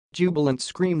Jubilant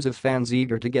screams of fans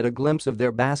eager to get a glimpse of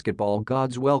their basketball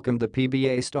gods welcomed the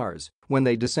PBA stars when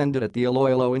they descended at the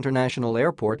Iloilo International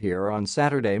Airport here on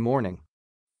Saturday morning.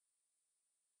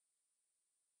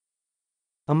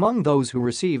 Among those who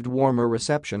received warmer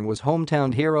reception was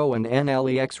hometown hero and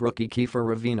NLEX rookie Kiefer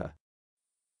Ravena.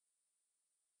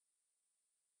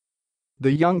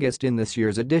 The youngest in this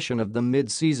year's edition of the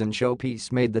mid-season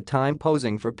showpiece made the time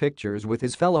posing for pictures with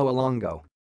his fellow Ilonggo.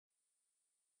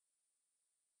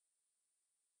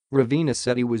 Ravena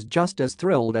said he was just as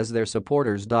thrilled as their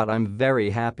supporters. "I'm very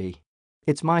happy.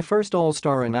 It's my first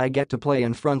All-Star and I get to play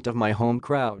in front of my home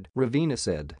crowd," Ravena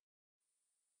said.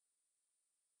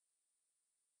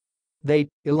 They,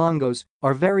 Ilonggos,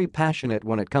 are very passionate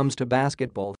when it comes to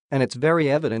basketball, and it's very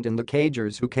evident in the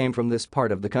Cagers who came from this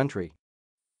part of the country.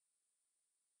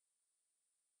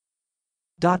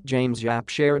 James Yap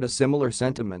shared a similar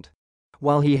sentiment.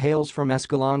 While he hails from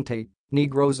Escalante,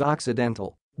 Negros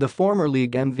Occidental, the former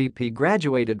league MVP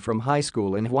graduated from high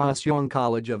school in Siong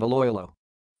College of Iloilo.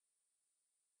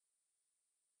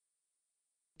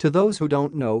 "To those who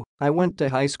don't know, I went to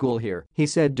high school here," he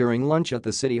said during lunch at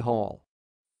the City Hall.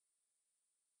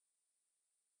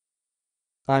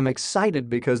 "I'm excited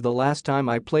because the last time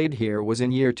I played here was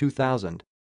in year 2000.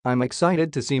 I'm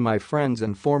excited to see my friends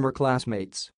and former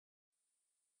classmates.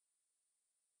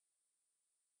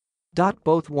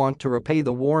 Both want to repay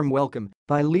the warm welcome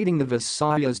by leading the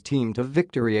Visayas team to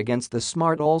victory against the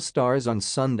Smart All-Stars on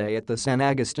Sunday at the San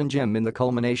Agustin Gym in the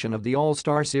culmination of the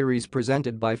All-Star Series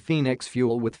presented by Phoenix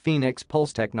Fuel with Phoenix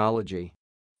Pulse Technology."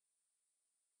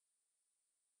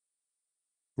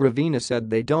 Ravena said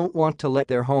they don't want to let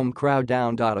their home crowd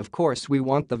down. "Of course we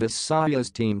want the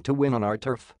Visayas team to win on our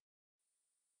turf.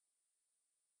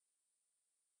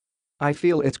 I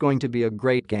feel it's going to be a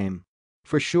great game.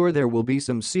 For sure there will be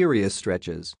some serious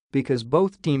stretches because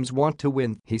both teams want to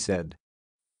win," he said.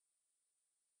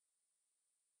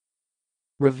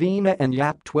 Ravena and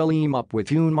Yap team up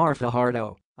with Umar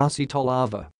Fajardo, Asi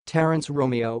Talava, Terrence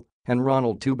Romeo, and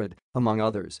Ronald Tubad, among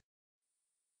others,